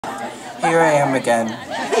Here I am again.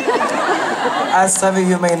 As some of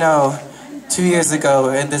you may know, 2 years ago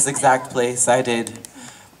in this exact place I did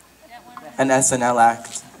an SNL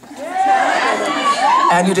act.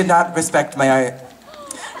 And you did not respect my art.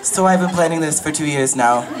 So I've been planning this for 2 years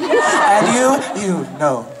now. And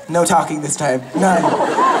no talking this time. None.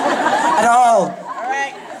 At all.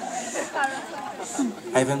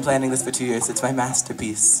 I've been planning this for 2 years. It's my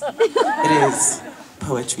masterpiece. It is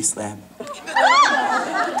Poetry Slam.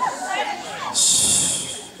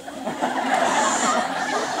 Shh.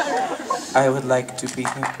 I would like to be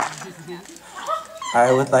him.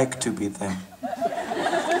 I would like to be them.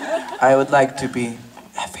 I would like to be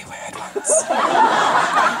everywhere at once.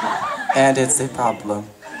 And it's a problem.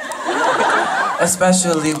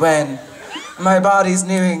 Especially when my body's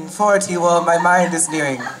nearing 40 while my mind is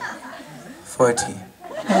nearing 40.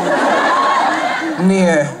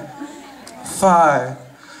 Near, far,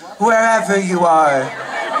 wherever you are.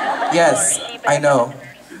 Yes, I know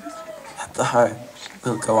that the heart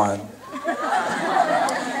will go on.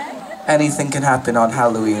 Anything can happen on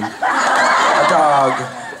Halloween. A dog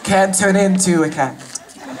can turn into a cat.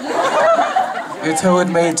 Your toad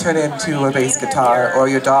may turn into a bass guitar, or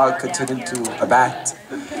your dog could turn into a bat.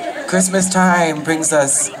 Christmas time brings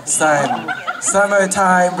us sun.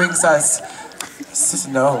 Summertime brings us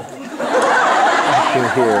snow.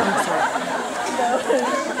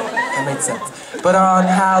 That makes sense. But on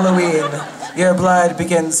Halloween, your blood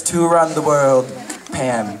begins to run the world.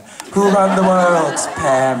 Pam. Who run the world?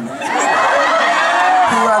 Pam.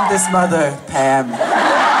 Who run this mother? Pam.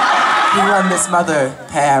 Who run this mother?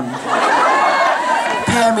 Pam.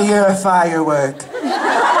 Pammy, you're a firework.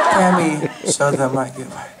 Pammy, show them what you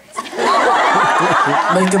are.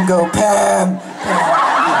 Make them go, Pam,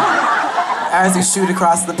 Pam. As you shoot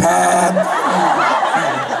across the Pam.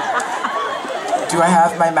 Do I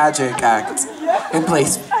have my magic act in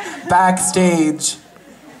place? Backstage.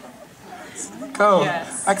 Go.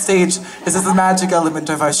 Yes. Backstage. This is the magic element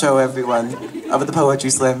of our show, everyone. Of the Poetry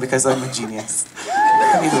Slam, because I'm a genius.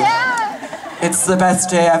 Anywho, it's the best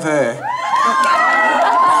day ever.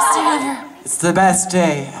 Best day ever. It's the best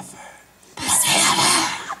day ever. Best day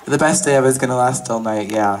ever. The best day ever is gonna last all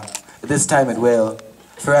night, yeah. This time it will.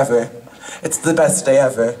 Forever. It's the best day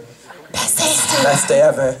ever. Best day ever. Best day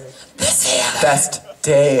ever. Best day ever. Best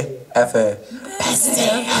day ever. Best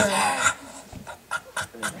day ever.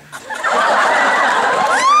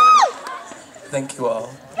 Thank you all.